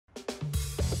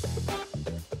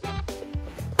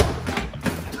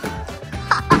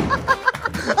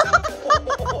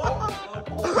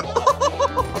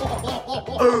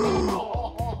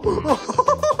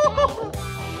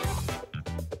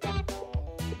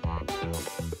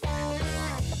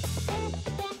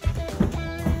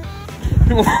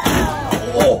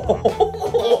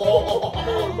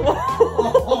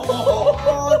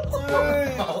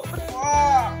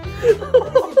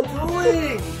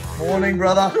Morning,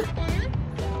 brother.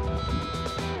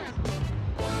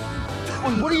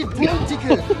 Oi, what are you doing,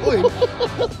 dickhead? Oi.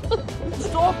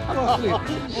 Stop,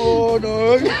 fuckwit. Oh,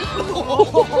 no.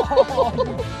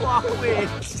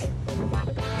 Fuckwit.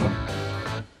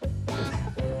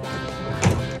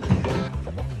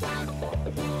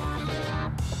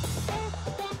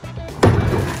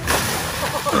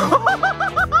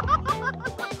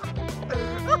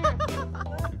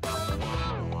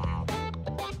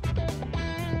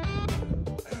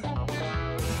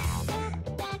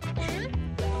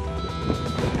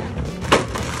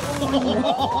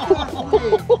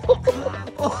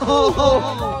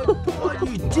 Oh,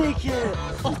 you dickhead!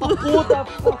 I bought that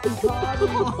fucking car.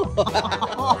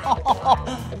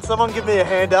 Someone give me a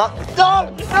hand up. No!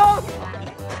 No!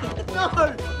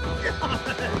 No!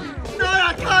 No,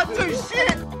 I can't do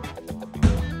shit!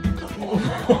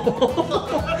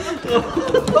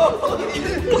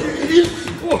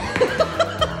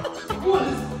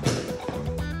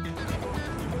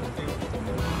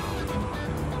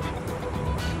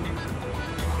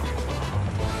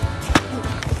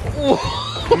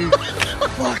 You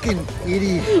fucking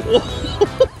idiot.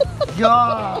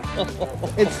 Yeah.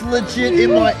 It's legit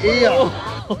in my ear.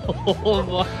 Oh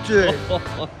my dude.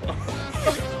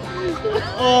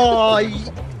 Oh,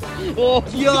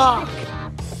 yuck.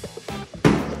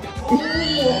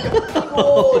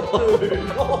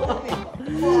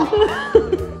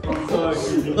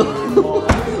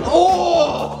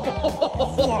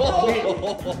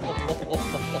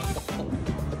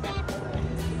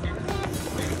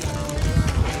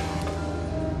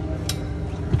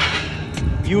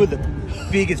 You were the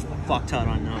biggest fucktard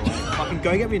I know. Fucking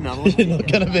go get me another one. You're not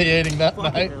going to be eating that,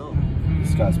 Fucking mate. hell.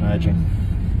 This guy's merging.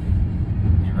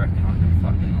 You reckon I can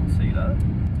fucking not see that?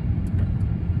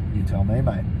 You tell me,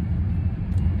 mate.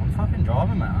 I'm fucking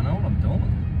driving, mate. I know what I'm doing.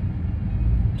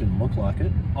 Didn't look like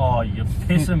it. Oh, you're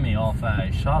pissing me off,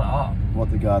 eh? Shut up.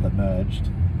 What, the guy that merged?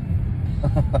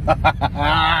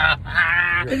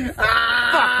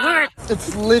 Fuck,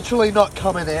 it's literally not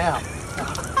coming out.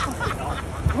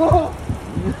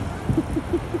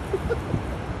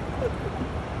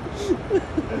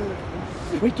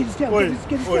 Wait, get us down,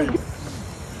 get us down.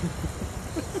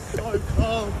 So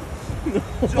calm.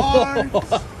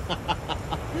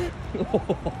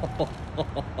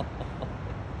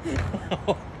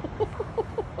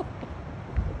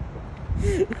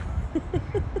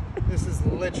 This is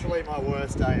literally my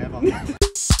worst day ever.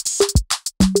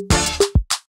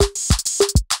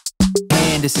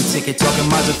 And it's a ticket talking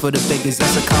Mazda for the biggest.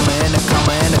 That's a comma and a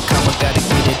comma and a comma. Gotta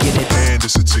get it, get it. And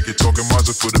it's a ticket talking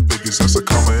Mazda for the biggest. That's a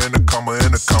comma and a comma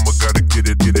and a comma. Gotta get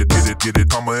it, get it, get it, get it.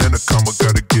 Comma and a comma.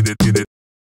 Gotta get it, get it.